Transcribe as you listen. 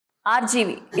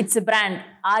RGV it's brand,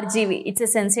 RGV it's a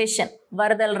sensation.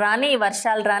 వరదలు రాని,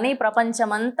 వర్షాలు రాని,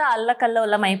 ప్రపంచమంతా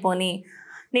అల్లకల్లోలం అయిపోని,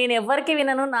 నేను ఎవ్వరికి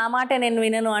వినను, నా మాట నేను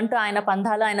వినను అంటూ ఆయన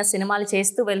పంధాలు, ఆయన సినిమాలు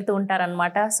చేస్తూ వెళ్తూ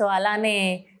ఉంటారనమాట. సో అలానే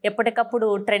ఎప్పటికప్పుడు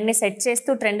ట్రెండ్ని సెట్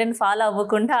చేస్తూ ట్రెండ్ని ఫాలో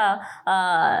అవ్వకుండా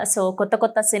సో కొత్త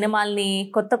కొత్త సినిమాల్ని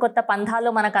కొత్త కొత్త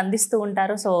పంధాలు మనకు అందిస్తూ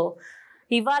ఉంటారు. సో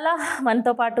ఇవాళ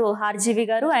మనతో పాటు ఆర్జీవి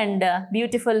గారు and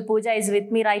beautiful puja is with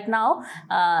me right now.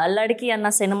 లడ్కి అన్న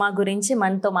సినిమా గురించి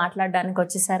మనతో మాట్లాడడానికి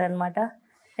వచ్చేసారనమాట.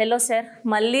 హలో సార్,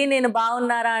 మళ్ళీ నేను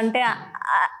బాగున్నారా అంటే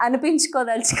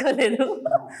అనిపించుకోదలుచుకోలేదు.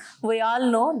 వీ ఆల్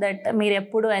నో దట్ మీరు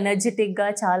ఎప్పుడు ఎనర్జెటిక్గా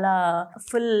చాలా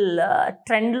ఫుల్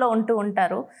ట్రెండ్లో ఉంటూ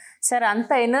ఉంటారు. సార్,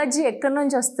 అంత ఎనర్జీ ఎక్కడి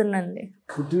నుంచి వస్తుందండి?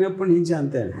 పుట్టినప్పటి నుంచి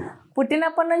అంతే.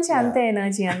 పుట్టినప్పటి నుంచి అంతే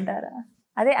ఎనర్జీ అంటారా?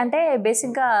 అదే అంటే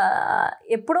బేసిక్గా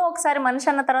ఎప్పుడో ఒకసారి మనిషి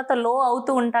అన్న తర్వాత లో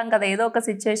అవుతూ ఉంటాం కదా ఏదో ఒక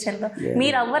సిచ్యువేషన్లో.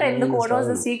 మీరు అవ్వరు ఎందుకు? What was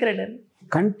the secret?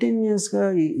 కంటిన్యూస్గా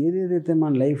ఏదేదైతే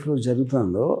మన లైఫ్లో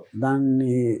జరుగుతుందో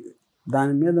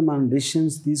దాని మీద మనం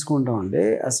డెసిషన్స్ తీసుకుంటామంటే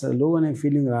అసలు లో అనే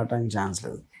ఫీలింగ్ రావడానికి ఛాన్స్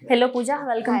లేదు. Hello puja,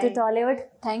 welcome to Tollywood.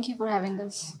 Thank you for having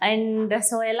us. And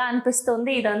so ఎలా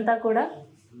అనిపిస్తుంది ఇదంతా కూడా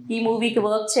ఈ మూవీకి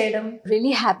వర్క్ చేయడం?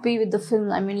 Really happy with the film.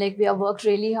 I mean, like, we have worked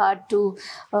really hard to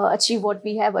achieve what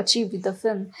we have achieved with the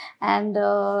film, and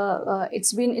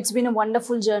it's been a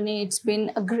wonderful journey. It's been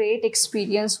a great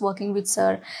experience working with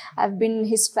sir. I've been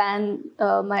his fan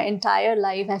my entire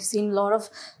life. I've seen a lot of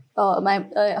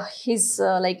his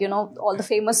like, you know, all the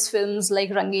famous films like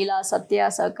Rangila, Satya,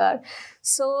 Sarkar.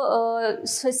 So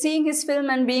seeing his film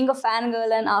and being a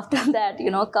fangirl, and after that,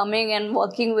 you know, coming and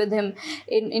working with him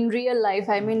in real life,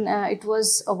 I mean, it was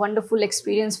a wonderful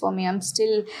experience for me. I'm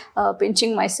still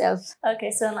pinching myself.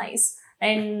 Okay, so nice.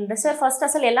 And sir, first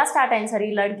అసలు ఎలా start అయింది sir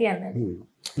ఈ లడ్కి అన్నది?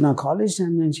 నా college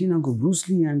time నుంచి నాకు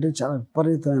Bruce Lee అంటే చాలా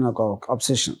విపరీతమైన ఒక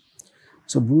అబ్సెషన్.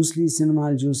 సో బ్రూస్లీ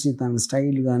సినిమాలు చూసి తన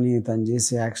స్టైల్ కానీ తను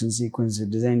చేసే యాక్షన్ సీక్వెన్స్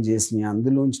డిజైన్ చేసి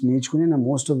అందులోంచి నేర్చుకుని నేను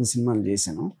మోస్ట్ ఆఫ్ ద సినిమాలు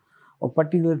చేశాను. ఒక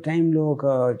పర్టికులర్ టైంలో ఒక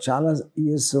చాలా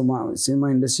ఇయర్స్ మా సినిమా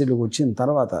ఇండస్ట్రీలోకి వచ్చిన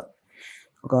తర్వాత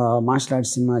ఒక మార్షల్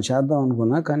ఆర్ట్స్ సినిమా చేద్దాం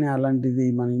అనుకున్నా, కానీ అలాంటిది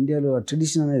మన ఇండియాలో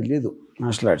ట్రెడిషన్ అనేది లేదు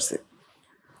మార్షల్ ఆర్ట్స్ది.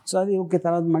 సో అది ఓకే,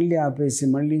 తర్వాత మళ్ళీ ఆపేసి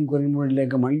మళ్ళీ ఇంకో 2-3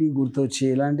 లేక మళ్ళీ గుర్తొచ్చి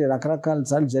ఇలాంటి రకరకాల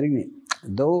సార్లు జరిగినాయి.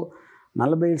 దో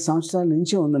 45 సంవత్సరాల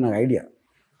నుంచే ఉంది నాకు ఐడియా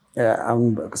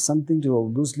సంథింగ్ టు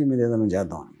బ్రూస్లీ మీద ఏదైనా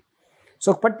చేద్దామని. సో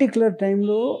ఒక పర్టికులర్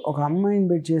టైంలో ఒక అమ్మాయిని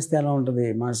బెట్ చేస్తే ఎలా ఉంటుంది,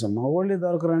 మగవాళ్ళే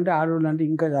దొరకరంటే ఆడవాళ్ళు అంటే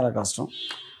ఇంకా చాలా కష్టం.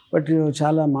 బట్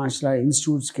చాలా మార్షల్ ఆర్ట్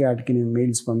ఇన్స్టిట్యూట్స్కి వాటికి నేను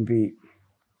మెయిల్స్ పంపి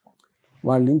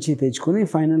వాళ్ళ నుంచి తెచ్చుకొని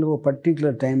ఫైనల్గా ఒక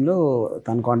పర్టికులర్ టైంలో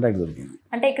తన కాంటాక్ట్ దొరికింది.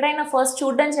 అంటే ఎక్కడైనా ఫస్ట్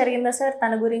చూడడం జరిగిందా సార్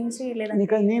తన గురించి?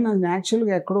 లేదా నేను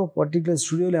యాక్చువల్గా ఎక్కడో పర్టికులర్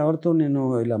స్టూడియోలో ఎవరితో నేను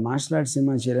ఇలా మార్షల్ ఆర్ట్స్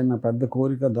సినిమా చేయాలని నా పెద్ద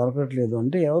కోరిక దొరకట్లేదు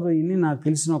అంటే ఎవరు ఇన్ని నాకు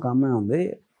తెలిసిన ఒక అమ్మాయి ఉంది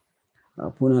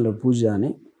పూనాలో, పూజ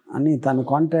అని తన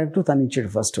కాంటాక్ట్ తను ఇచ్చాడు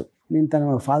ఫస్ట్. నేను తన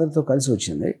ఫాదర్తో కలిసి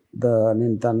వచ్చింది.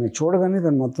 నేను తనని చూడగానే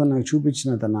తను మొత్తం నాకు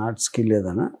చూపించిన తన ఆర్ట్ స్కిల్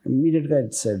ఏదైనా ఇమ్మీడియట్గా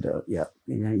ఇట్ సెడ్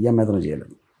యా मैं तो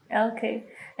చేయలేదు. ओके,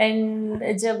 एंड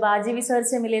जब आरजीवी सर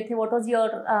से मिले थे, what was your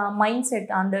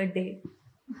mindset on that day?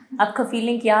 आपका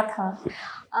फीलिंग क्या था?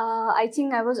 I think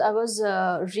I was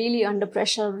really under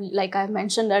pressure. Like I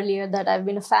mentioned earlier, that I've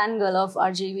been a fangirl of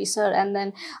RGV sir, and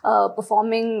then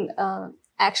performing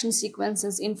action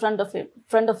sequences in front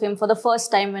of him for the first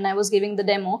time when I was giving the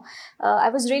demo. I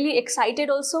was really excited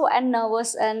also and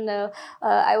nervous, and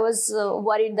I was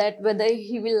worried that whether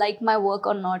he will like my work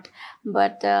or not.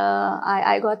 But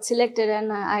I got selected,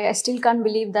 and I still can't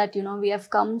believe that, you know, we have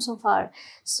come so far.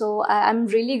 So I'm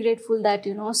really grateful that,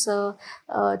 you know, sir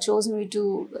chose me to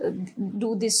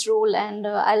do this role, and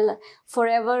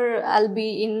I'll be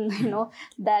in, you know,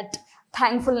 that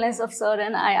thankfulness of sir,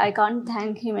 and I can't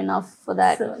thank him enough for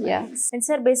that. So, yeah. And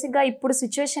sir, basically ఇప్పుడు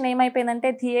situation ఏమైపోయిందంటే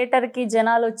థియేటర్కి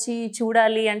జనాలు వచ్చి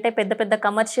చూడాలి అంటే పెద్ద పెద్ద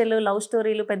commercial love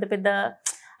స్టోరీలు, పెద్ద పెద్ద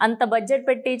అంత బడ్జెట్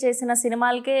పెట్టి చేసిన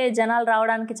సినిమాలకే జనాలు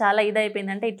రావడానికి చాలా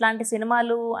ఇదైపోయింది. అంటే ఇట్లాంటి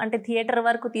సినిమాలు అంటే థియేటర్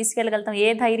వరకు తీసుకెళ్ళగలుగుతాం ఏ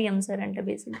ధైర్యం సార్? అంటే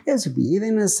బేసిక్గా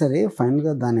ఏదైనా సరే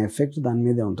ఫైనల్గా దాని ఎఫెక్ట్ దాని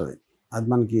మీదే ఉంటుంది. అది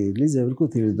మనకి రిలీజ్ ఎవరికూ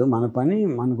తెలియదు. మన పని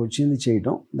మనకు వచ్చింది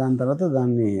చేయటం, దాని తర్వాత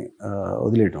దాన్ని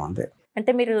వదిలేయటం అంతే.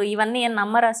 అంటే మీరు ఇవన్నీ ఏం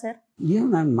నమ్మరా సార్?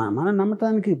 మనం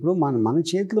నమ్మటానికి ఇప్పుడు మన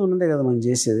చేతిలో ఉన్నదే కదా మనం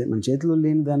చేసేది. మన చేతిలో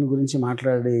లేని దాని గురించి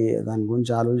మాట్లాడి దాని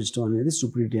గురించి ఆలోచించడం అనేది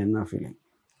స్టూపిడిటీ అని నా ఫీలింగ్.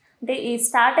 అంటే ఈ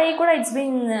స్టార్ట్ అయ్యి కూడా ఇట్స్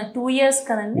బీన్ 2 years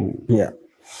కదండి.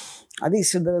 అది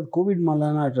కోవిడ్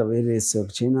వలన అట్లా వేరే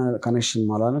చైనా కనెక్షన్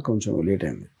వలన కొంచెం లేట్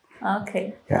అయింది. Okay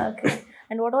okay.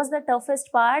 And what was the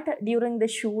toughest part during the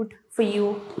shoot for you?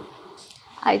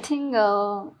 I think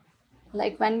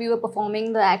Like when we were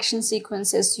performing the action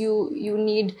sequences, you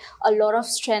need a lot of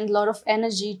strength, lot of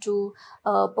energy to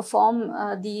perform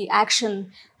the action,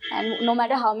 and no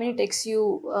matter how many takes you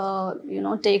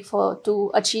take for to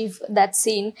achieve that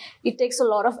scene, it takes a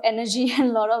lot of energy and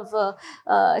a lot of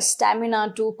stamina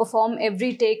to perform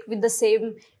every take with the same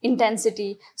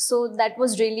intensity. So that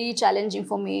was really challenging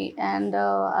for me, and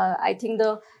I think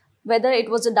whether it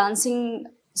was a dancing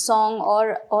song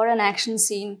or an action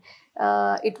scene,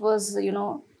 it was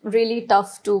really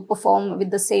tough to perform with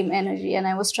the same energy, and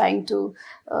I was trying to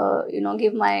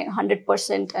give my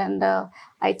 100%, and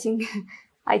I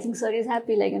think sir is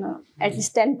happy, like at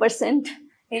least 10%.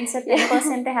 ఏం sir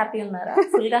 10% happy ఉన్నారా?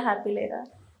 ఫుల్గా happy లేరా?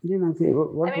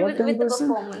 With the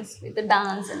performance, with the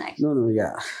dance and action. No,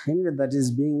 yeah. Anyway, that is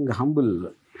being humble.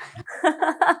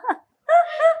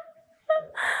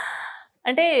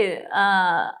 అంటే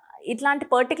ఇట్లాంటి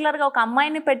పర్టికులర్గా ఒక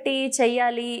అమ్మాయిని పెట్టి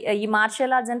చెయ్యాలి ఈ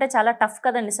మార్షల్ ఆర్ట్స్ అంటే చాలా టఫ్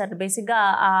కదండి సార్. బేసిక్గా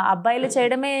ఆ అబ్బాయిలు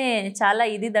చేయడమే చాలా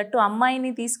ఇది, దట్టు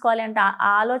అమ్మాయిని తీసుకోవాలి అంటే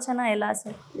ఆ ఆలోచన ఎలా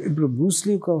సార్? ఇప్పుడు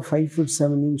బ్రూస్లీ ఒక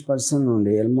 5'7" పర్సన్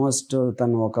నుండి ఆల్మోస్ట్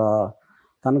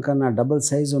తనకన్నా డబుల్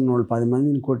సైజ్ ఉన్నవాళ్ళు 10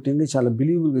 మందిని కొట్టింది చాలా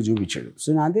బిలీవబుల్గా చూపించాడు. సో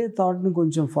నేను అదే థాట్ని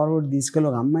కొంచెం ఫార్వర్డ్ తీసుకెళ్ళి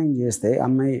ఒక అమ్మాయిని చేస్తే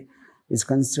అమ్మాయి is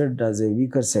considered as a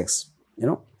weaker sex.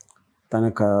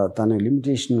 తన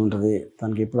లిమిటేషన్ ఉంటుంది,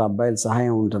 తనకి ఎప్పుడు అబ్బాయిల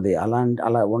సహాయం ఉంటుంది,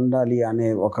 అలా ఉండాలి అనే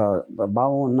ఒక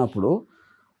భావం ఉన్నప్పుడు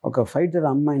ఒక ఫైటర్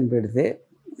అమ్మాయిని పెడితే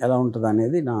ఎలా ఉంటుంది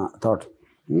అనేది నా థాట్.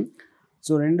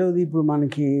 సో రెండవది, ఇప్పుడు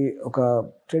మనకి ఒక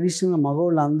ట్రెడిషనల్గా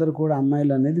మగవాళ్ళు అందరూ కూడా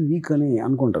అమ్మాయిలు అనేది వీక్ అని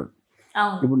అనుకుంటారు.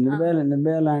 ఇప్పుడు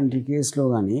నిర్భయ లాంటి కేసులో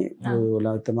కానీ,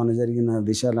 లేకపోతే మన జరిగిన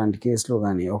దిశ లాంటి కేసులో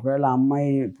కానీ, ఒకవేళ అమ్మాయి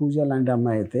పూజ లాంటి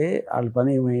అమ్మాయి అయితే వాళ్ళ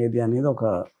పని ఏమయ్యేది అనేది ఒక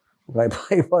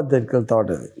హైపోథెటికల్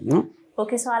థాట్ అది.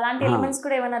 ఓకే, సో అలాంటి ఎలిమెంట్స్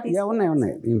కూడా ఏమైనా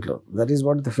ఉన్నాయి దీంట్లో. That is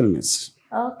what the film is.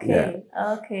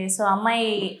 Okay, so అమ్మాయి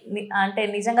అంటే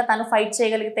నిజంగా తను ఫైట్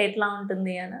చేయగలిగితే ఎట్లా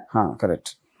ఉంటుంది అని.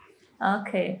 కరెక్ట్.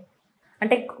 ఓకే,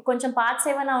 అంటే కొంచెం పార్ట్స్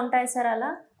ఏమైనా ఉంటాయి సార్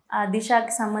అలా ఆ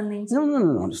దిశకి సంబంధించి?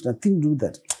 Nothing do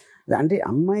that. అంటే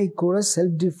అమ్మాయికి కూడా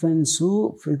సెల్ఫ్ డిఫెన్స్,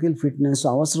 ఫిజికల్ ఫిట్నెస్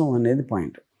అవసరం అనేది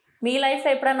పాయింట్. మీ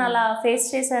లైఫ్లో ఎప్పుడైనా అలా ఫేస్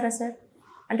చేశారా సార్?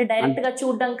 అంటే డైరెక్ట్గా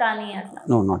చూడడం కానీ అట్లా?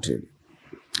 No, not really.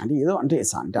 అంటే ఏదో అంటే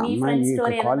అమ్మాయి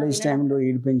కాలేజ్ టైంలో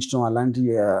ఏడిపించడం అలాంటి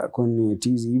కొన్ని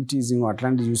టీజింగ్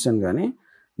అట్లాంటివి చూసాను కానీ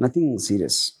నథింగ్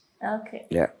సీరియస్. ఓకే,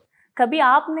 కभी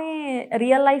आपने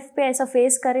रियल लाइफ पे ऐसा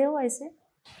फेस करे हो ऐसे?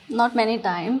 Not many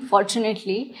times,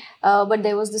 fortunately, but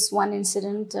there was this one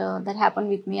incident that happened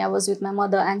with me. I was with my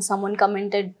mother and someone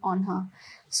commented on her.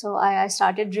 So I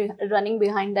started running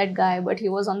behind that guy, but he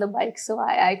was on the bike, so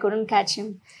I couldn't catch him.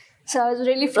 So I was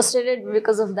really frustrated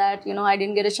because of that. I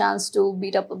didn't get a chance to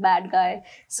beat up a bad guy.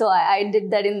 So I did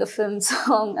that in the film, so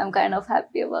I'm kind of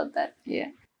happy about that.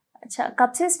 Yeah. अच्छा,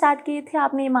 कब से start किए थे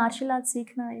आपने martial art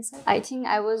सीखना ऐसा? I think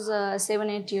I was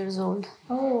 7-8 years old.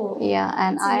 Oh. Yeah,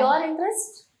 and so your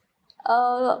interest?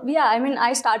 Yeah, I mean,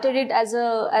 I started it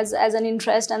as an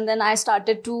interest, and then I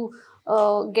started to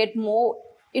get more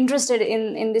interested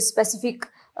in this specific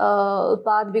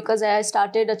path because I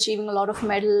started achieving a lot of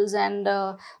medals and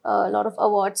a lot of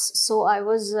awards. So I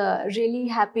was really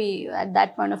happy at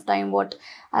that point of time what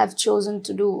I've chosen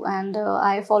to do, and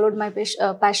I followed my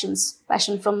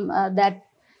passion from that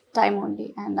time only.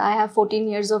 And I have 14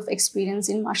 years of experience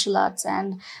in martial arts, and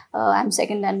I'm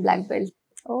second and black belt.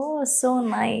 Oh, so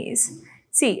nice.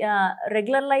 See,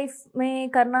 regular life में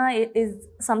करना is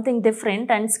something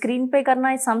different and screen पे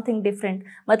करना is something different.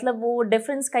 मतलब वो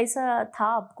difference कैसा था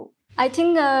आपको? I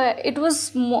think it was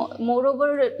moreover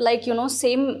like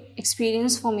same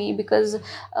experience for me because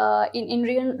in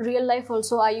real life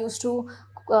also I used to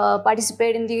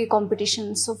participate in the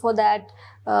competition. So for that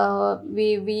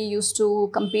we used to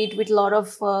compete with a lot of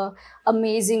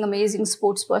amazing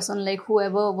sports person, like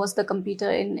whoever was the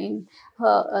competitor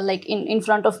in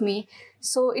front of me.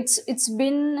 So it's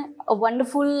been a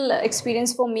wonderful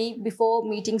experience for me before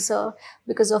meeting sir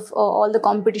because of all the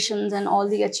competitions and all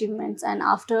the achievements, and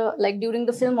after, like during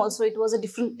the film also, it was a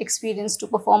different experience to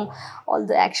perform all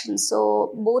the actions. So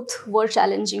both were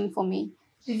challenging for me.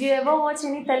 Did you ever watch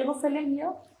any Telugu film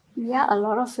here? Yeah, a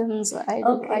lot of films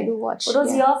I do watch. What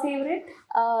was your favorite?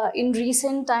 In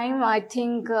recent time, I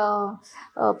think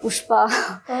Pushpa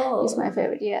is my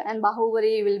favorite. Yeah, and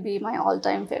Bahubali will be my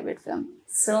all-time favorite film.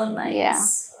 So nice. Yeah.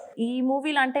 ఈ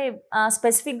మూవీలో అంటే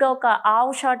స్పెసిఫిక్గా ఒక ఆవ్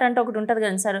shot అంటే ఒకటి ఉంటుంది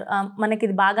కదా సార్, మనకి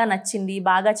ఇది బాగా నచ్చింది,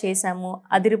 బాగా చేసాము,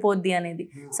 అదిరిపోద్ది అనేది.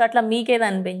 సో అట్లా మీకేది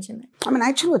అనిపించింది? ఐ మీన్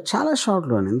యాక్చువల్గా చాలా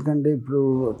షార్ట్లో, ఎందుకంటే ఇప్పుడు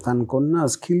తనకున్న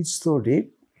స్కిల్స్ తోటి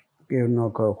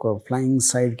ఒక ఫ్లయింగ్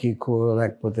సైడ్ కిక్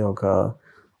లేకపోతే ఒక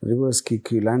రివర్స్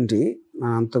కిక్ ఇలాంటి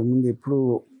అంతకుముందు ఎప్పుడు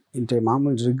అంటే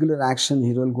మామూలు రెగ్యులర్ యాక్షన్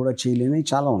హీరోలు కూడా చేయలేని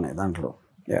చాలా ఉన్నాయి దాంట్లో.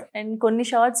 అండ్ కొన్ని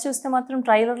షార్ట్స్ చూస్తే మాత్రం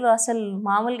ట్రైలర్లో అసలు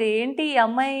మామూలుగా ఏంటి ఈ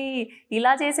అమ్మాయి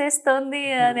ఇలా చేసేస్తుంది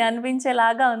అని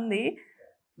అనిపించేలాగా ఉంది.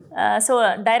 సో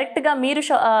డైరెక్ట్గా మీరు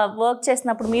వర్క్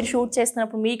చేసినప్పుడు, మీరు షూట్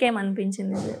చేసినప్పుడు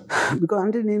మీకేమనిపించింది? బికాజ్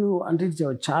అంటే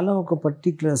చాలా ఒక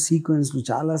పర్టికులర్ సీక్వెన్స్లో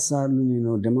చాలాసార్లు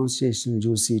నేను డెమాన్స్ట్రేషన్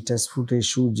చూసి టెస్ట్ ఫుటేజ్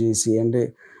షూట్ చేసి, అంటే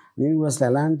నేను కూడా అసలు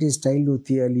ఎలాంటి స్టైల్లో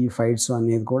తీయాలి ఫైట్స్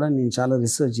అనేది కూడా నేను చాలా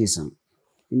రీసెర్చ్ చేశాను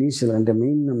ఇనీషియల్, అంటే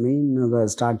మెయిన్గా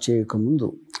స్టార్ట్ చేయకముందు.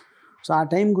 సో ఆ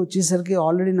టైంకి వచ్చేసరికి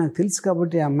ఆల్రెడీ నాకు తెలుసు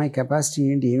కాబట్టి ఆ అమ్మాయి కెపాసిటీ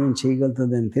ఏంటి, ఏమేమి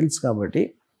చేయగలుగుతుంది అని తెలుసు కాబట్టి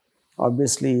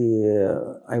obviously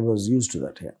I was use to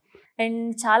that. And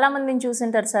చాలా మందిని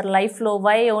చూసింటారు సార్ లైఫ్లో,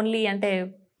 వై ఓన్లీ అంటే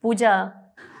పూజ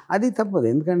అది తప్పదు.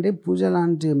 ఎందుకంటే పూజ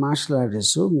లాంటి మార్షల్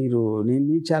ఆర్టిస్ట్ నేను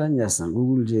మీకు ఛాలెంజ్ చేస్తాను,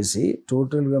 గూగుల్ చేసి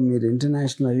టోటల్గా మీరు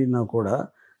ఇంటర్నేషనల్ అడిగినా కూడా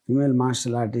ఫిమేల్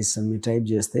మార్షల్ ఆర్టిస్ట్ అని మీరు టైప్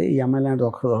చేస్తే ఈ అమ్మాయి లాంటి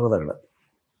ఒక్కడు దొరకదు అక్కడ.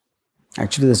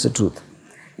 Actually that's the truth.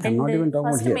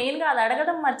 First main గా అది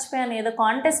అడగడం మర్చిపోయాను, ఏదో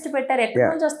కాంటెస్ట్ పెట్టారు, ఎక్కడి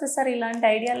నుంచి వస్తాయి సార్ ఇలాంటి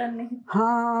ఐడియాలన్నీ?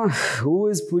 హూ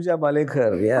ఇస్ పూజా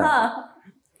బాలేకర్?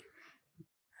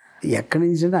 ఎక్కడి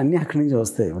నుంచి అంటే అన్ని అక్కడి నుంచి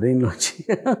వస్తాయి బ్రెయిన్లో వచ్చి.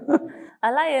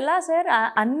 అలా ఎలా సార్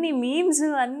అన్ని మీమ్స్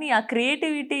అన్ని ఆ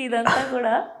క్రియేటివిటీ ఇదంతా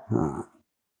కూడా?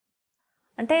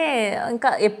 అంటే ఇంకా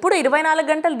ఎప్పుడు 24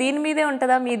 గంటలు దీని మీదే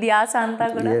ఉంటుందా మీ ధ్యాస అంతా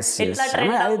కూడా?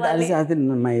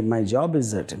 My job is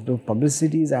that.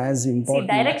 Publicity is as important.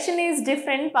 Direction is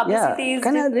different, publicity is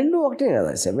కానీ అది రెండు ఒకటే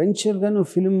కదా. ఎవెన్చువల్గా నువ్వు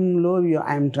ఫిల్మ్లో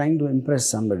I'm trying to impress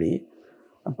somebody.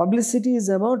 Publicity is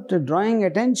about drawing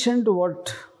attention to what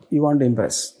you want to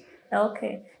impress. Okay.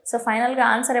 So ఫైనల్గా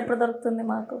answer ఎప్పుడు దొరుకుతుంది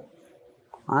మాకు?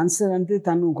 ఆన్సర్ అంటే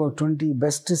తను ఒక 20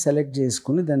 బెస్ట్ సెలెక్ట్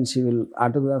చేసుకుని then she will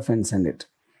autograph and send it.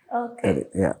 Okay.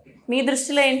 మీ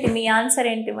దృష్టిలో ఏంటి, మీ ఆన్సర్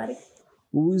ఏంటి మరి?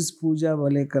 హూ ఇస్ పూజా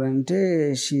బలేకర్ అంటే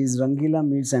she is Rangeela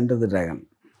meets enter the dragon.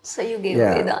 So you gave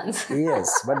me the answer.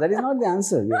 Yes, but that is not the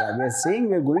answer. We are saying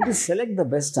we are going to select the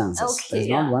best answers. Okay, there is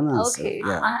not one answer. Okay.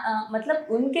 मतलब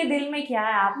उनके दिल में क्या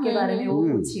है आपके बारे में वो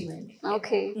पूछी मैंने.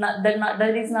 Okay.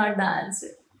 That is not the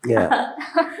answer. Yeah.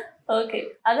 Okay.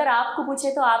 अगर आपको पूछे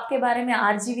तो आपके बारे में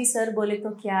आरजीवी सर बोले तो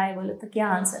क्या है, बोले तो क्या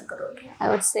आंसर करोगे? I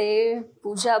would say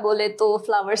पूजा बोले तो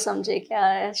फ्लावर समझे क्या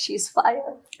है, she is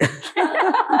fire.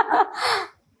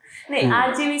 नहीं,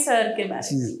 आरजीवी सर के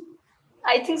बारे में.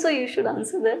 I think so. You should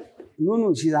answer that. No,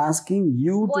 she's asking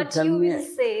you to tell me. What you will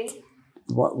say?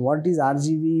 What is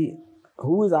RGV?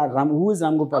 Who is Ram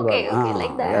Gopal Varma? Okay,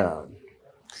 like that. Yeah.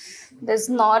 There's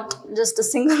not just a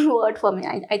single word for me.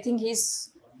 I think he's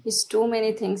too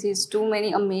many things. He's too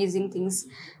many amazing things.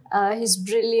 He's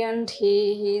brilliant.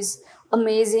 He's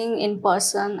amazing in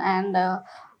person, and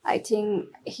I think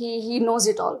he knows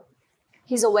it all.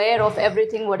 He's aware of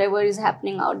everything, whatever is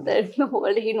happening out there in the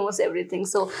world. He knows everything.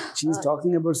 So she's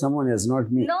talking about someone else, not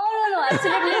me. No,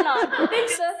 absolutely not.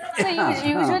 So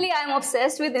usually I'm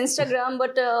obsessed with Instagram,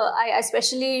 but I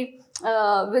especially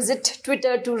visit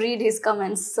Twitter to read his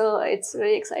comments. So it's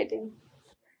very exciting.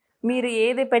 మీరు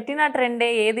ఏది పెట్టినా ట్రెండే,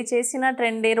 ఏది చేసినా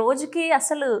ట్రెండే. రోజుకి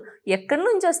అసలు ఎక్కడి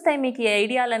నుంచి వస్తాయి మీకు ఈ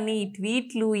ఐడియాలన్నీ, ఈ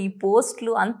ట్వీట్లు, ఈ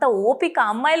పోస్ట్లు? అంత ఓపిక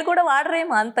అమ్మాయిలు కూడా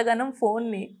వాడరేమో అంతగానం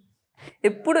ఫోన్ని.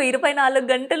 ఎప్పుడు 24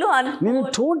 గంటలు నేను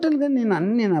టోటల్గా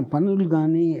అన్ని నా పనులు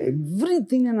కానీ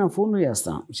ఎవ్రీథింగ్ నేను నా ఫోన్లో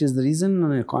చేస్తాను. విచ్ ఇస్ ద రీజన్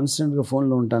నేను కాన్స్టెంట్గా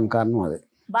ఫోన్లో ఉంటాను. కారణం అదే.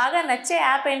 బాగా నచ్చే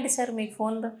యాప్ ఏంటి సార్ మీకు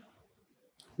ఫోన్లో?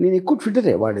 నేను ఎక్కువ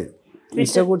ట్విట్టరే వాడేది.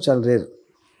 ఇన్స్టా కూడా చాలా రేర్.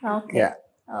 ఓకే.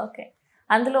 ఓకే.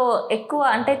 అందులో ఎక్కువ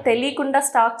అంటే తెలియకుండా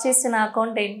స్టాక్ చేసిన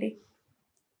అకౌంట్ ఏంటి?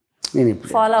 నేను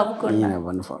ఇప్పుడు ఫాలో అవ్వకుండా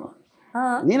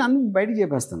నేను అన్ని బయటకు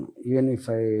చెప్పేస్తాను. Even if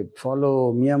I follow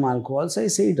మియామ్ alcohols I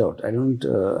say it out. I don't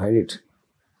hide it.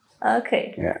 Okay.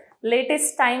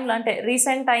 Latest టైంలో అంటే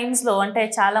రీసెంట్ టైమ్స్లో అంటే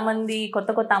చాలామంది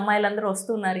కొత్త అమ్మాయిలందరూ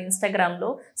వస్తున్నారు ఇన్స్టాగ్రామ్లో.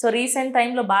 సో రీసెంట్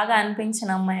టైంలో బాగా అనిపించిన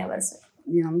అమ్మాయి ఎవరు సార్?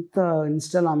 నేను అంత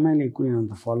ఇన్స్టాలో అమ్మాయిని ఎక్కువ నేను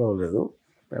అంత ఫాలో అవ్వలేదు.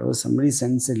 Somebody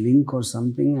sense a link or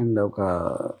something and ఒక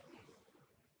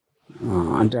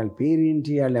అంటే వాళ్ళ పేరు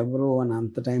ఏంటి, వాళ్ళు ఎవరు అని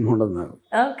అంత టైం ఉండదు నాకు.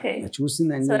 ఓకే.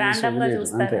 చూసింది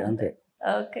అంతే.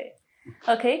 Okay.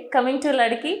 Okay. Coming to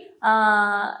లడ్కి,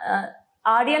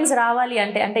 audience రావాలి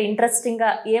అంటే ఇంట్రెస్టింగ్గా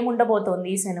ఏముండబోతోంది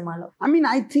ఈ సినిమాలో?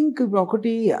 ఐ థింక్ ఇప్పుడు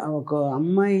ఒకటి ఒక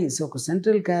అమ్మాయి ఒక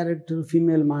central character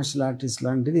female martial artist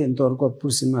లాంటిది ఎంతవరకు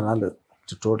అప్పుడు సినిమా రాలేదు.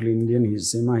 టోటల్ ఇండియన్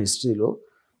సినిమా హిస్టరీలో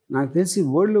నాకు తెలిసి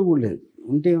వరల్డ్లో కూడా లేదు.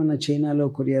 ఉంటే ఏమన్నా చైనాలో,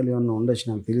 కొరియాలో ఏమన్నా ఉండొచ్చు,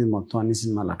 నాకు తెలియదు మొత్తం అన్ని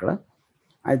సినిమాలు అక్కడ.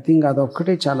 ఐ థింక్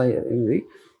అదొక్కటే చాలా ఇది.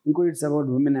 ఇంకోటి it's about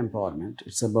women empowerment,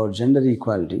 it's about gender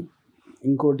equality.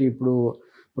 ఇంకోటి ఇప్పుడు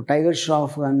టైగర్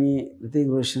ష్రాఫ్ కానీ రితిక్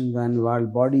రోషన్ కానీ వాళ్ళ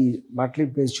బాడీ బట్టలు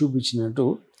పేసి చూపించినట్టు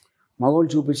మగవాళ్ళు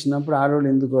చూపించినప్పుడు ఆడవాళ్ళు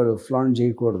ఎందుకు వాడు ఫ్లాంట్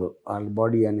చేయకూడదు వాళ్ళ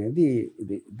బాడీ అనేది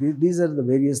ఇది. These are the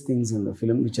various things in the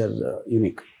film which are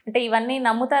unique. అంటే ఇవన్నీ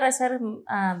నమ్ముతారా సార్?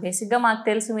 బేసిక్గా మాకు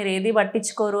తెలుసు మీరు ఏది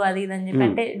పట్టించుకోరు అది ఇది అని చెప్పి.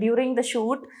 అంటే డ్యూరింగ్ ద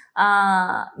షూట్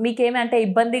మీకేమి అంటే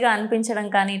ఇబ్బందిగా అనిపించడం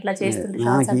కానీ ఇట్లా చేస్తుంటే?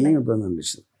 నాకేం ఇబ్బంది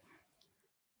అనిపిస్తుంది,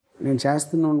 నేను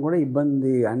చేస్తున్నాను కూడా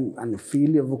ఇబ్బంది అని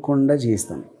ఫీల్ ఇవ్వకుండా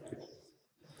చేస్తాను.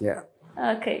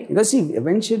 Okay, because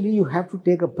eventually you have to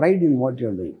take a pride in what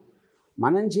you're doing.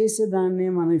 మనం చేసేదాన్ని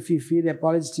మనం if you feel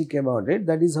apologetic about it,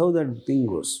 that is how that thing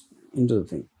goes in to the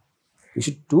thing. You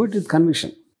should do it with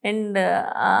conviction. And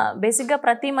బేసిక్గా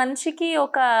ప్రతి మనిషికి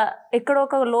ఎక్కడో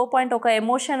ఒక లో point, ఒక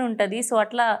ఎమోషన్ ఉంటుంది. సో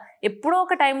అట్లా ఎప్పుడో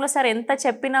ఒక టైంలో సార్ ఎంత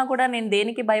చెప్పినా కూడా నేను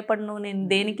దేనికి భయపడను, నేను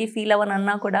దేనికి ఫీల్ అవ్వను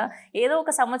అన్నా కూడా ఏదో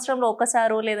ఒక సంవత్సరంలో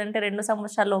ఒకసారో లేదంటే 2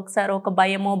 సంవత్సరాల్లో ఒకసారి ఒక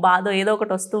భయమో బాధో ఏదో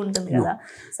ఒకటి వస్తూ ఉంటుంది కదా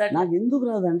సార్. నాకు ఎందుకు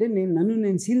రాదంటే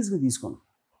నేను సీరియస్గా తీసుకోను.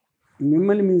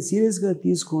 మిమ్మల్ని మీరు సీరియస్గా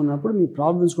తీసుకున్నప్పుడు మీ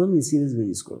ప్రాబ్లమ్స్ కూడా మీరు సీరియస్గా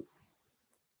తీసుకోరు.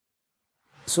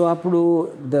 సో అప్పుడు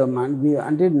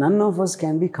అంటే none of us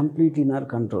can be completely in our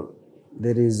control.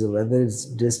 There is whether it's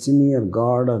destiny are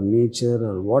God are nature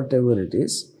or what ever it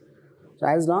is. So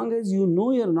as long as you know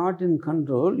you're not in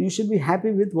control, you should be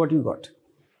happy with what you got.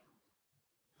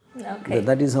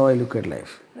 That is how I look at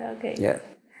life.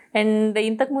 And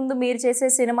ఇంతకుముందు మీరు చేసే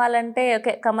సినిమాలంటే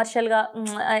okay కమర్షియల్గా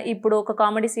ఇప్పుడు ఒక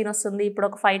comedy scene వస్తుంది, ఇప్పుడు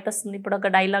ఒక ఫైట్ వస్తుంది, ఇప్పుడు ఒక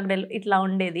డైలాగ్ ఇట్లా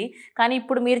ఉండేది. కానీ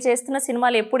ఇప్పుడు మీరు చేస్తున్న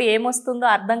సినిమాలు ఎప్పుడు ఏమొస్తుందో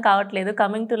అర్థం కావట్లేదు.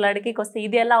 కమింగ్ టు లడ్కీకి వస్తే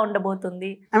ఇది ఎలా ఉండబోతుంది?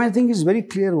 I think it's very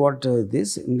clear what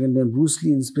this. ఎందుకంటే బ్రూస్లీ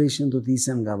ఇన్స్పిరేషన్తో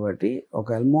తీసాను కాబట్టి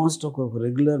ఆల్మోస్ట్ ఒక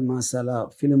రెగ్యులర్ మసాలా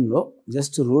ఫిలింలో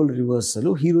జస్ట్ రోల్ రివర్సల్.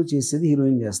 హీరో చేసేది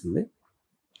హీరోయిన్ చేస్తుంది,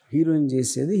 హీరోయిన్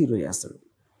చేసేది హీరో చేస్తాడు,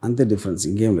 అంతే డిఫరెన్స్,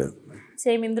 ఇంకేం లేదు.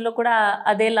 సేమ్ ఇందులో కూడా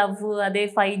అదే లవ్, అదే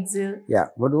fights.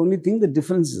 But only thing the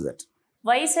difference is that.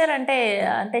 Why sir అంటే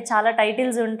చాలా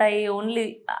టైటిల్స్ ఉంటాయి, ఓన్లీ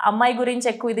అమ్మాయి గురించి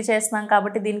ఎక్కువ ఇది చేస్తున్నాం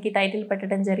కాబట్టి దీనికి టైటిల్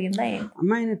పెట్టడం జరిగిందా?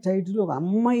 అమ్మాయి టైటిల్ ఒక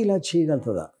అమ్మాయి ఇలా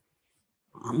చేయగలుగుతుందా,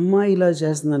 అమ్మాయి ఇలా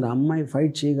చేస్తుందంటే అమ్మాయి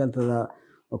ఫైట్ చేయగలుగుతుందా,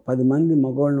 ఒక 10 మంది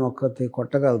మగవాళ్ళని ఒక్కతే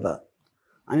కొట్టగలుగుతా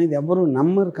అనేది ఎవరు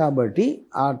నమ్మరు. కాబట్టి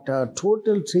ఆ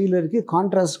టోటల్ ట్రైలర్కి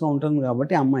కాంట్రాస్ట్గా ఉంటుంది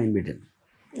కాబట్టి అమ్మాయిని పెట్టింది.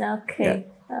 Okay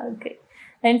okay.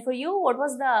 And for you, what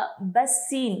was the best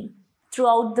scene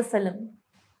throughout the film?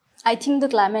 I think the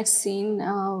climax scene,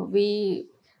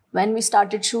 when we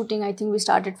started shooting, I think we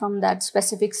started from that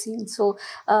specific scene. So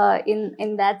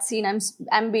in that scene,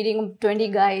 I'm beating 20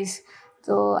 guys.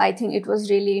 So I think it was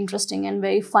really interesting and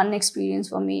very fun experience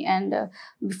for me. And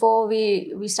before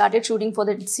we started shooting for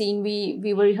that scene,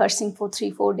 we were rehearsing for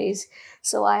 3-4 days.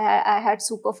 So I had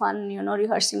super fun,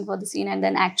 rehearsing for the scene, and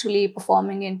then actually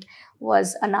performing it was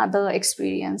another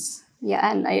experience. Yeah,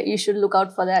 and you should look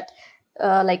out for that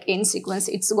like end sequence.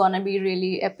 It's gonna be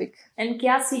really epic. And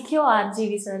क्या सीखे हो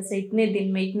RGV sir से इतने दिन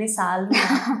में, इतने साल में?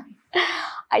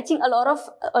 I think a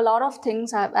lot of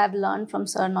things I've learned from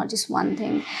sir, not just one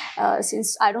thing. Since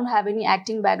I don't have any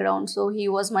acting background, so he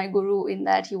was my guru in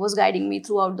that. He was guiding me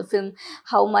throughout the film,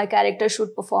 how my character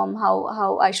should perform,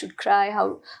 how I should cry, how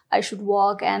I should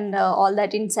walk, and all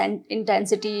that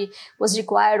intensity was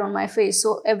required on my face.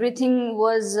 So everything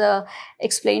was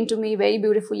explained to me very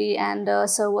beautifully, and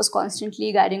sir was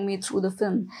constantly guiding me through the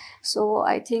film. So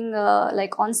I think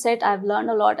like on set I've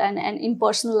learned a lot, and in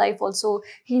personal life also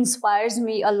he inspires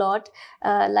me a lot.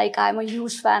 Like I'm a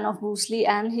huge fan of Bruce Lee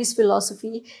and his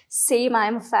philosophy. Same,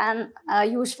 I'm a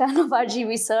huge fan of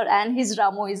RGV sir and his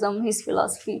Ramoism, his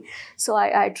philosophy. So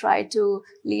I try to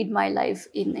lead my life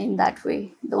in that way.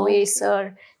 The way sir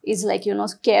is like,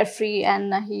 carefree,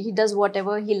 and he does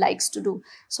whatever he likes to do.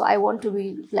 So I want to be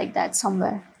like that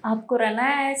somewhere. आपको रहना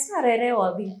है ऐसा? रह रहे हो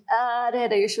अभी? रह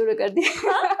रही हूँ, शुरू कर दिया.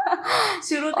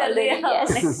 शुरू कर दिया.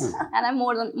 Yes. And I'm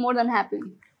more than happy.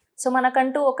 So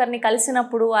మనకంటూ ఒకరిని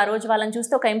కలిసినప్పుడు ఆ రోజు వాళ్ళని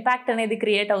చూస్తే ఒక ఇంపాక్ట్ అనేది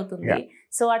క్రియేట్ అవుతుంది.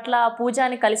 సో అట్లా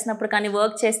పూజాని కలిసినప్పుడు కానీ,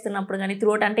 వర్క్ చేస్తున్నప్పుడు కానీ,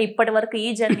 త్రూఅవుట్ అంటే ఇప్పటి వరకు ఈ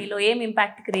జర్నీలో ఏం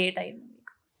ఇంపాక్ట్ క్రియేట్ అయింది?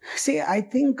 I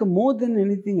think more than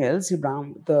anything else,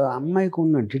 ఇప్పుడు అమ్మాయికి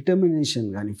ఉన్న డిటర్మినేషన్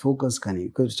కానీ, ఫోకస్ కానీ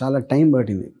చాలా టైం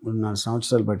పట్టింది, 4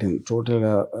 సంవత్సరాలు పట్టింది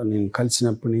టోటల్గా నేను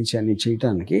కలిసినప్పటి నుంచి అన్ని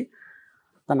చేయటానికి.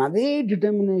 తను అదే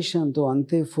డిటర్మినేషన్తో,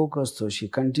 అంతే ఫోకస్తో she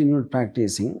continued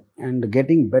practising and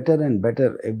getting better and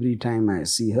better every time I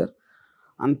see her.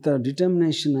 అంత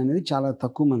డిటర్మినేషన్ అనేది చాలా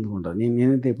తక్కువ మందికి ఉంటుంది,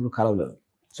 నేనైతే ఎప్పుడు కలవలేదు.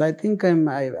 So I think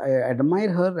I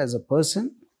admire her as a person,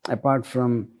 apart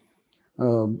from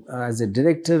as a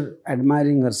director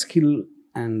admiring her skill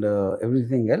and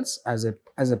everything else.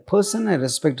 As a person I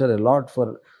respect her a lot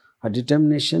for her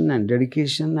determination and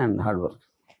dedication and hard work.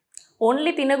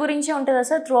 Only తిన గురించే ఉంటుందా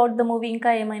sir throughout the movie, ఇంకా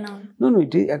ఏమైనా? No,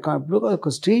 it ఇప్పుడు ఒక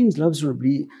strange love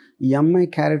story. ఈ అమ్మాయి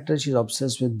character she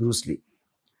obsessed with Bruce Lee,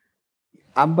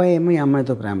 అబ్బాయి ఏమో ఈ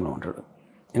అమ్మాయితో ప్రేమలో ఉంటాడు.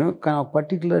 యూనో కానీ ఒక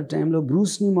పర్టికులర్ టైంలో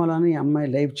బ్రూస్లీ మూలాన ఈ అమ్మాయి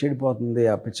లైఫ్ చెడిపోతుంది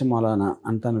ఆ పిచ్చ మూలాన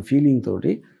అంత ఫీలింగ్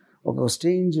తోటి ఒక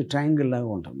స్ట్రేంజ్ ట్రయాంగిల్ లాగా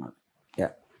ఉంటుంది మరి.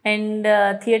 అండ్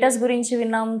థియేటర్స్ గురించి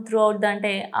విన్నాం త్రూ అవుట్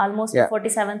అంటే ఆల్మోస్ట్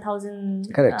 47,000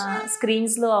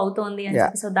 స్క్రీన్స్లో అవుతోంది అని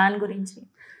చెప్పి. సో దాని గురించి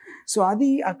సో అది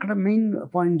అక్కడ మెయిన్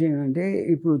పాయింట్ ఏంటంటే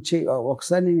ఇప్పుడు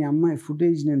ఒకసారి నేను ఈ అమ్మాయి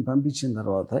ఫుటేజ్ నేను పంపించిన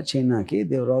తర్వాత చైనాకి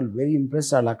దేవర్ ఆల్ వెరీ ఇంప్రెస్.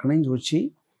 వాళ్ళు అక్కడి నుంచి వచ్చి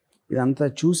ఇదంతా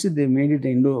చూసి they made it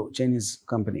Indo Chinese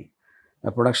company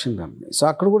production company. So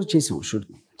అక్కడ కూడా చేసాం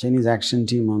షూటింగ్. చైనీస్ యాక్షన్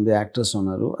టీమ్ ఉంది, యాక్టర్స్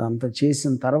ఉన్నారు. అంతా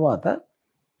చేసిన తర్వాత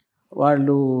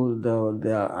వాళ్ళు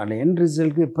వాళ్ళ ఎండ్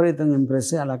రిజల్ట్కి విపరీతంగా ఇంప్రెస్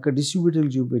అయ్యి వాళ్ళు అక్కడ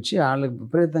డిస్ట్రిబ్యూటర్కి చూపించి వాళ్ళకి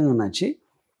విపరీతంగా నచ్చి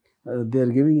they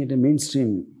are giving it A main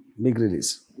stream big release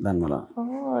दानवाला.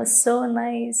 Oh so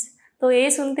nice. तो ये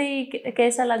सुनते ही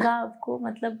कैसा लगा आपको?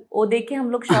 मतलब वो देख के हम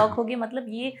लोग शॉक हो गए, मतलब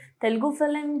ये तेलुगु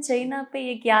फिल्म चाइना पे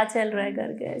ये क्या चल रहा है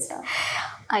करके ऐसा.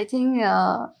 I think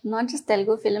not just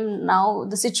Telugu film, now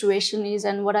the situation is,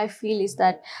 and what I feel is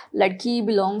that Ladki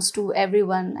belongs to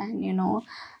everyone, and you know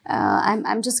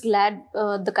I'm just glad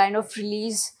the kind of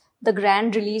release, the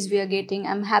grand release we are getting.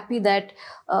 I'm happy that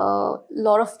a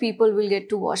lot of people will get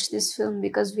to watch this film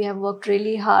because we have worked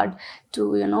really hard to,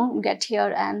 you know, get here,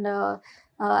 and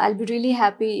I'll be really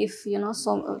happy if, you know,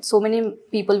 so many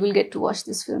people will get to watch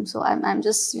this film. So I'm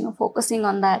just, you know, focusing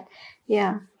on that.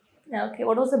 Yeah. Okay.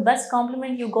 What was the best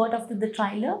compliment you got after the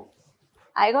trailer?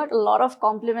 I got a lot of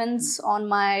compliments on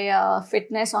my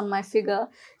fitness, on my figure.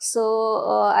 So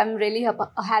I'm really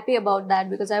happy about that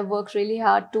because I've worked really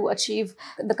hard to achieve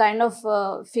the kind of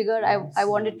figure I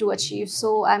wanted to achieve. So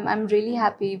I'm really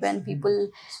happy when people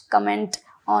comment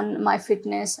on my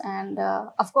fitness, and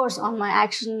of course on my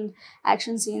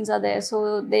action scenes are there. So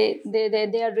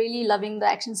they are really loving the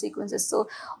action sequences. So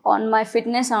on my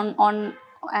fitness,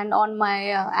 on my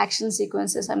action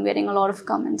sequences, I'm getting a lot of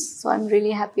comments. So I'm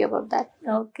really happy about that.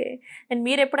 Okay. And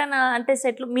మీరు ఎప్పుడైనా అంటే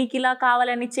సెట్లు మీకు ఇలా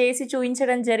కావాలని చేసి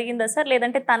చూపించడం జరిగిందా సార్,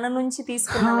 లేదంటే తన నుంచి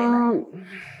తీసుకున్నారా?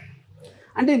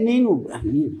 అంటే నేను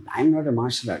I'm not a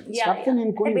martial artist, కాకపోతే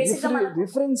నేను కొన్ని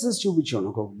రిఫరెన్సెస్ చూపించాను.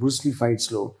 ఒక Bruce Lee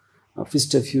ఫైట్స్లో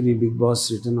fist of fury, big boss,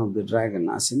 return of the dragon,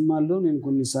 ఆ సినిమాల్లో నేను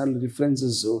కొన్నిసార్లు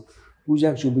references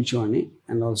పూజాకి చూపించామని,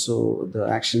 and also the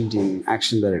action team,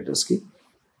 action డైరెక్టర్స్కి.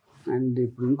 And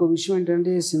ఇప్పుడు ఇంకో విషయం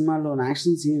ఏంటంటే సినిమాలో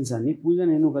యాక్షన్ సీన్స్ అన్ని పూజ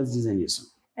నేను కలిసి డిజైన్ చేసాం.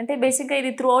 అంటే బేసిక్గా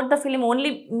ఇది through out the film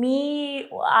only మీ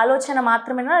ఆలోచన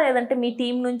మాత్రమేనా, లేదంటే మీ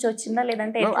టీం నుంచి వచ్చిందా,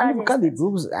 లేదంటే కాదు?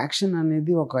 ఇప్పుడు యాక్షన్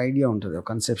అనేది ఒక ఐడియా ఉంటుంది, ఒక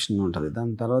కన్సెప్షన్ ఉంటుంది,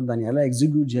 దాని తర్వాత దాన్ని ఎలా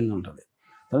ఎగ్జిక్యూట్ చేయాలని ఉంటుంది,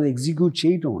 తర్వాత ఎగ్జిక్యూట్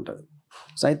చేయటం ఉంటుంది.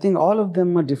 So I think all of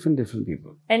them are different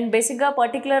people. And బేసిక్గా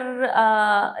పర్టికులర్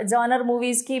జానర్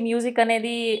మూవీస్కి మ్యూజిక్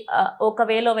అనేది ఒక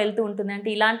వేలో వెళ్తూ ఉంటుంది, అంటే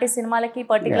ఇలాంటి సినిమాలకి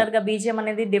పర్టికులర్గా బీజిఎం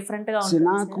అనేది డిఫరెంట్గా ఉంటుంది.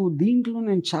 నాకు దీంట్లో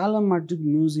నేను చాలా మట్టుకు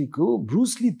మ్యూజిక్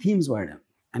బ్రూస్లీ థీమ్స్ వాడాను.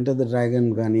 ఎంటర్ ద డ్రాగన్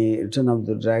కానీ రిటర్న్ ఆఫ్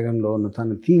ద డ్రాగన్లో ఉన్న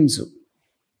తన థీమ్స్,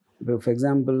 ఇప్పుడు ఫర్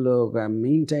ఎగ్జాంపుల్ ఒక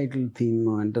main title theme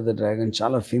enter the dragon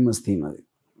చాలా ఫేమస్ థీమ్.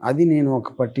 అది నేను ఒక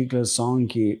పర్టికులర్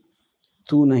సాంగ్కి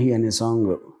తూ నహి అనే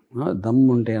సాంగ్, దమ్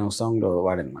ఉంటే అనే సాంగ్లో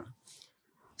వాడనమాట.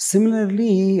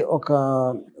 సిమిలర్లీ ఒక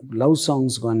లవ్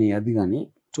సాంగ్స్ కానీ అది కానీ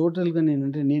టోటల్గా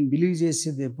నేను బిలీవ్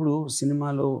చేసేది ఎప్పుడు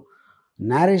సినిమాలో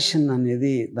నేరేషన్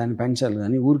అనేది దాన్ని పెంచాలి,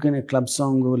 కానీ ఊరికైనా క్లబ్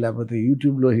సాంగ్ లేకపోతే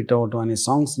యూట్యూబ్లో హిట్ అవ్వటం అనే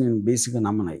సాంగ్స్ నేను బేసిక్గా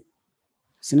నమ్మనాయి.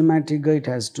 సినిమాటిక్గా it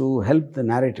has to help the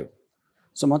narrative.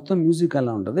 So మొత్తం మ్యూజిక్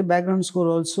అలా ఉంటుంది. బ్యాక్గ్రౌండ్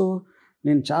స్కోర్ ఆల్సో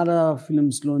నేను చాలా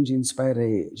ఫిలిమ్స్లోంచి ఇన్స్పైర్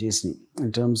అయ్యి చేసినాయి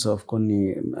ఇన్ టర్మ్స్ ఆఫ్ కొన్ని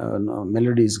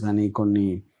మెలోడీస్ కానీ కొన్ని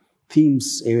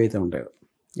థీమ్స్ ఏవైతే ఉంటాయో.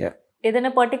 ఏదైనా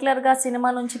పర్టికులర్గా సినిమా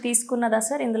నుంచి తీసుకున్నదా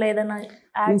సార్ ఇందులో ఏదైనా?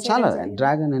 చాలా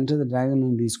డ్రాగన్, ఎంటర్ ద డ్రాగన్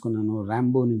నుంచి తీసుకున్నాను,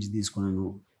 ర్యాంబో నుంచి తీసుకున్నాను,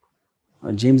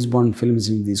 జేమ్స్ బాండ్ ఫిల్మ్స్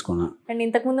నుంచి తీసుకున్నాను. అండ్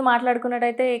ఇంతకుముందు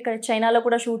మాట్లాడుకున్నట్టయితే ఇక్కడ చైనాలో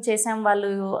కూడా షూట్ చేసాం,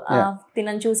 వాళ్ళు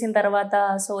తినని చూసిన తర్వాత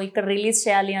సో ఇక్కడ రిలీజ్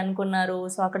చేయాలి అనుకున్నారు,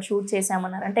 సో అక్కడ షూట్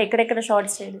చేసామన్నారు. అంటే ఎక్కడెక్కడ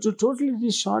షార్ట్స్ చేయడం? So total it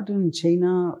is short in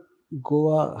China,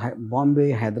 Goa, Bombay,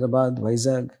 Hyderabad,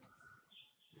 Vizag,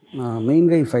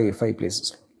 మెయిన్గా ఈ ఫైవ్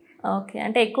ప్లేసెస్. ఓకే.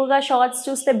 అంటే ఎక్కువగా షార్ట్స్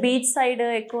చూస్తే బీచ్ సైడ్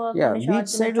ఎక్కువ,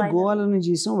 బీచ్ సైడ్ గోవాలోనే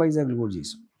చేసాం, వైజాగ్లో కూడా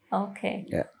చేసాం. ఓకే.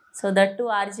 సో దట్టు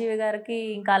ఆర్జీవి గారికి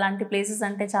ఇంకా అలాంటి ప్లేసెస్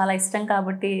అంటే చాలా ఇష్టం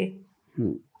కాబట్టి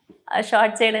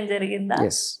షార్ట్ చేయడం జరిగిందా?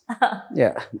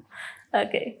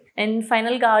 ఓకే. అండ్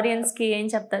ఫైనల్గా ఆడియన్స్కి ఏం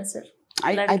చెప్తారు sir?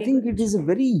 I think it is a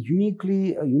very unique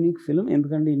film.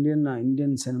 ఎందుకంటే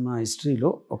ఇండియన్ సినిమా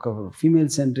హిస్టరీలో ఒక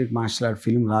female centric martial art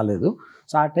film రాలేదు.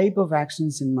 సో ఆ టైప్ ఆఫ్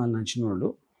యాక్షన్ సినిమాలు నచ్చిన వాళ్ళు,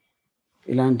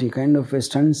 ఇలాంటి కైండ్ ఆఫ్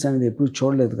స్టంట్స్ అనేది ఎప్పుడు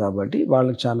చూడలేదు కాబట్టి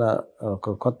వాళ్ళకి చాలా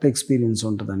ఒక కొత్త ఎక్స్పీరియన్స్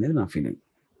ఉంటుంది అనేది నా ఫీలింగ్.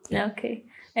 ఓకే.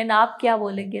 एंड आप क्या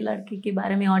बोलेंगे लड़की के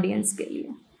बारे में ऑडियंस के लिए?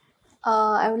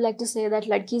 I would like to say that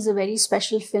Ladki is a very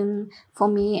special film for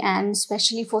me, and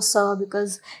especially for Sir,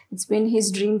 because it's been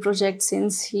his dream project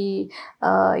since he,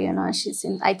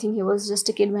 I think he was just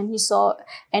a kid when he saw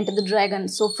Enter the Dragon.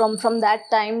 So from that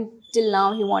time till now,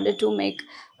 he wanted to make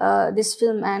this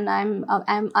film, and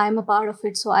I'm a part of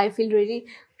it. So I feel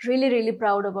really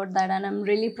proud about that, and I'm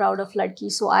really proud of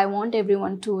Ladki. So I want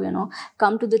everyone to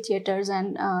come to the theaters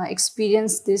and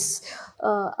experience this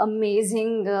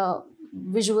amazing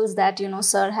visuals that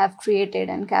Sir have created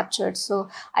and captured. So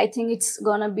I think it's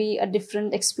gonna be a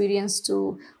different experience to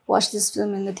watch this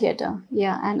film in the theater.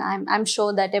 Yeah, and I'm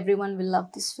sure that everyone will love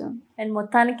this film. And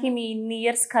మొత్తానికి మీ ఇన్ని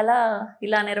years కల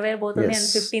ఇలా నెరవేరబోతుంది and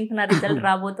 15th నా result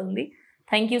రాబోతుంది.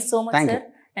 Thank you so much sir,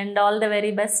 and all the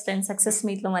very best and success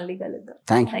మీట్లో మళ్ళీ కలుద్దాం.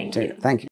 Thank you.